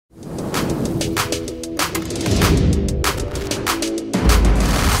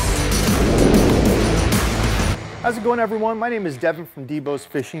How's it going, everyone? My name is Devon from Debo's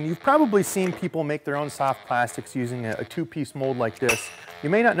Fishing. You've probably seen people make their own soft plastics using a two-piece mold like this. You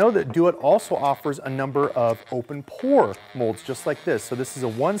may not know that Do It also offers a number of open pour molds just like this. So this is a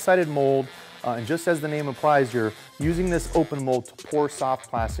one-sided mold, and just as the name implies, you're using this open mold to pour soft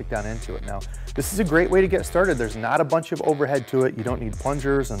plastic down into it. Now, this is a great way to get started. There's not a bunch of overhead to it. You don't need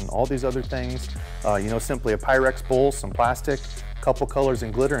plungers and all these other things. Simply a Pyrex bowl, some plastic, couple colors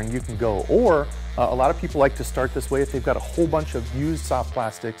and glitter, and you can go. Or a lot of people like to start this way if they've got a whole bunch of used soft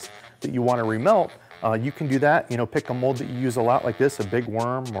plastics that you want to remelt. You can do that. Pick a mold that you use a lot like this, a big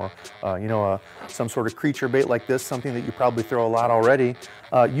worm, or some sort of creature bait like this, something that you probably throw a lot already.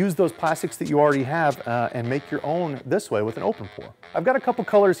 Use those plastics that you already have and make your own this way with an open pour. I've got a couple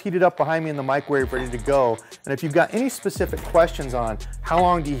colors heated up behind me in the microwave ready to go, and if you've got any specific questions on how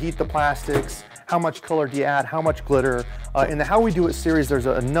long do you heat the plastics, how much color do you add, how much glitter, in the How We Do It series, there's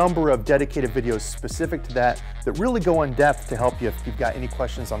a number of dedicated videos specific to that really go in depth to help you if you've got any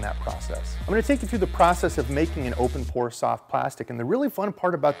questions on that process. I'm going to take you through the process of making an open pour soft plastic, and the really fun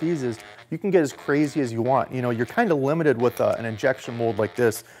part about these is you can get as crazy as you want. You're kind of limited with an injection mold like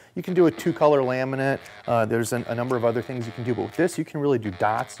this. You can do a two-color laminate. There's a number of other things you can do, but with this you can really do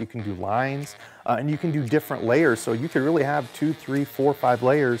dots, you can do lines, and you can do different layers. So you could really have 2, 3, 4, 5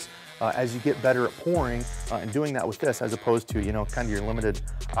 layers as you get better at pouring and doing that with this, as opposed to, kind of your limited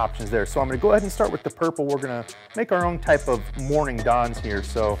options there. So I'm gonna go ahead and start with the purple. We're gonna make our own type of morning dawns here.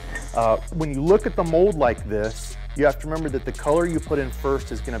 So when you look at the mold like this, you have to remember that the color you put in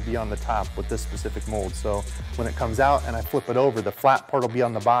first is gonna be on the top with this specific mold. So when it comes out and I flip it over, the flat part will be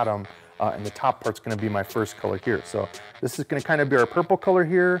on the bottom, and the top part's gonna be my first color here. So this is gonna kind of be our purple color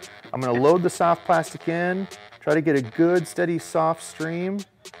here. I'm gonna load the soft plastic in, try to get a good, steady, soft stream.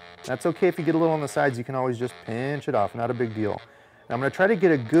 That's okay if you get a little on the sides, you can always just pinch it off, not a big deal. Now I'm gonna try to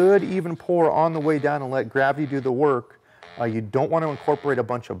get a good even pour on the way down and let gravity do the work. You don't want to incorporate a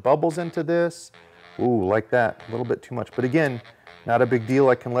bunch of bubbles into this. Ooh, like that, a little bit too much. But again, not a big deal,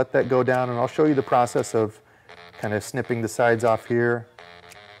 I can let that go down, and I'll show you the process of kind of snipping the sides off here,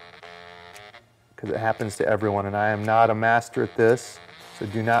 because it happens to everyone, and I am not a master at this. So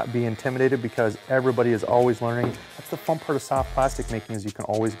do not be intimidated, because everybody is always learning. That's the fun part of soft plastic making, is you can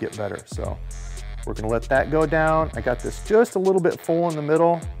always get better. So we're gonna let that go down. I got this just a little bit full in the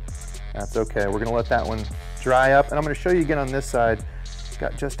middle. That's okay, we're gonna let that one dry up. And I'm gonna show you again on this side.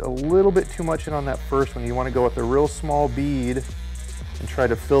 Got just a little bit too much in on that first one. You wanna go with a real small bead and try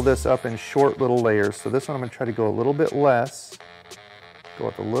to fill this up in short little layers. So this one I'm gonna try to go a little bit less. Go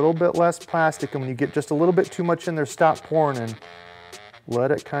with a little bit less plastic, and when you get just a little bit too much in there, stop pouring and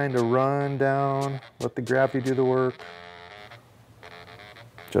let it kind of run down, let the gravity do the work,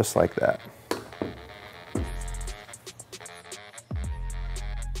 just like that.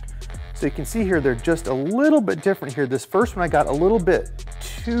 So you can see here, they're just a little bit different here. This first one I got a little bit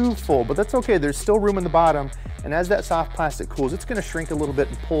too full, but that's okay. There's still room in the bottom, and as that soft plastic cools, it's gonna shrink a little bit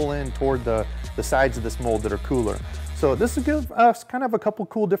and pull in toward the sides of this mold that are cooler. So this will give us kind of a couple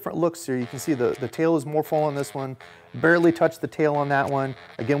cool different looks here. You can see the tail is more full on this one, barely touched the tail on that one.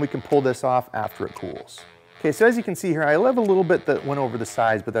 Again, we can pull this off after it cools. Okay, so as you can see here, I left a little bit that went over the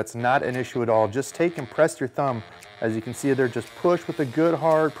sides, but that's not an issue at all. Just take and press your thumb. As you can see there, just push with a good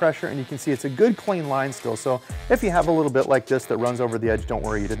hard pressure, and you can see it's a good clean line still. So if you have a little bit like this that runs over the edge, don't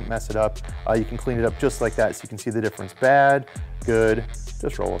worry, you didn't mess it up. You can clean it up just like that, so you can see the difference. Bad, good,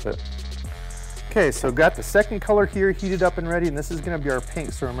 just roll with it. Okay, so got the second color here heated up and ready, and this is gonna be our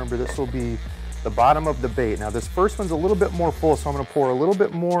pink. So remember, this will be the bottom of the bait. Now this first one's a little bit more full, so I'm gonna pour a little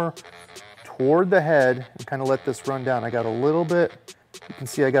bit more toward the head and kind of let this run down. I got a little bit, you can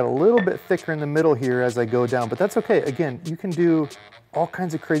see I got a little bit thicker in the middle here as I go down, but that's okay. Again, you can do all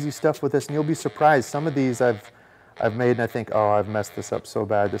kinds of crazy stuff with this, and you'll be surprised. Some of these I've made and I think, oh, I've messed this up so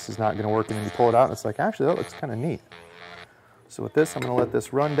bad, this is not gonna work, and then you pull it out and it's like, actually that looks kind of neat. So with this, I'm gonna let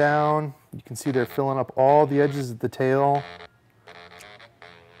this run down. You can see they're filling up all the edges of the tail.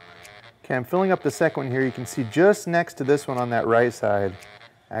 Okay, I'm filling up the second one here. You can see just next to this one on that right side,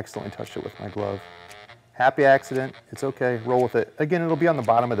 I accidentally touched it with my glove. Happy accident, it's okay, roll with it. Again, it'll be on the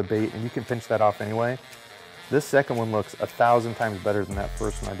bottom of the bait, and you can pinch that off anyway. This second one looks 1,000 times better than that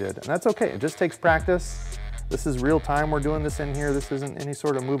first one I did, and that's okay, it just takes practice. This is real time we're doing this in here. This isn't any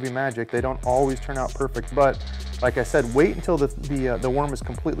sort of movie magic. They don't always turn out perfect, but like I said, wait until the worm is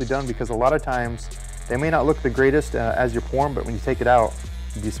completely done, because a lot of times they may not look the greatest as you're pouring, but when you take it out,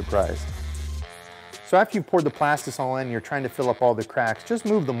 you'd be surprised. So after you've poured the plastisol in, you're trying to fill up all the cracks, just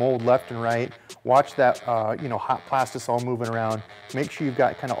move the mold left and right. Watch that hot plastisol moving around. Make sure you've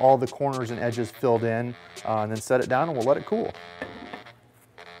got kind of all the corners and edges filled in, and then set it down and we'll let it cool.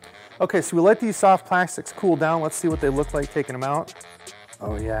 Okay, so we let these soft plastics cool down. Let's see what they look like taking them out.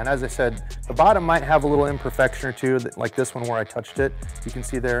 Oh yeah, and as I said, the bottom might have a little imperfection or two, like this one where I touched it. You can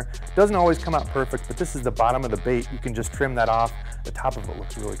see there, it doesn't always come out perfect, but this is the bottom of the bait. You can just trim that off. The top of it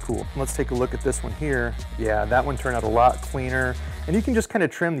looks really cool. Let's take a look at this one here. Yeah, that one turned out a lot cleaner. And you can just kind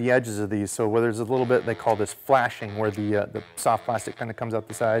of trim the edges of these. So where there's a little bit, they call this flashing, where the soft plastic kind of comes out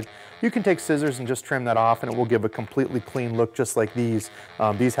the side. You can take scissors and just trim that off and it will give a completely clean look just like these.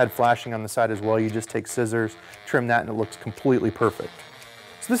 These had flashing on the side as well. You just take scissors, trim that, and it looks completely perfect.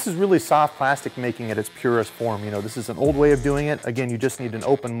 So this is really soft plastic making it its purest form. You know, this is an old way of doing it. Again, you just need an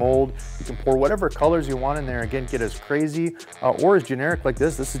open mold. You can pour whatever colors you want in there. Again, get as crazy or as generic like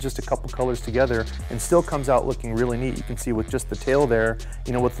this. This is just a couple colors together and still comes out looking really neat. You can see with just the tail there,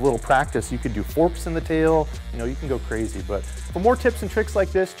 you know, with a little practice, you could do forks in the tail. You know, you can go crazy. But for more tips and tricks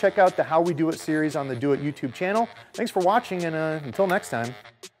like this, check out the How We Do It series on the Do It YouTube channel. Thanks for watching, and until next time.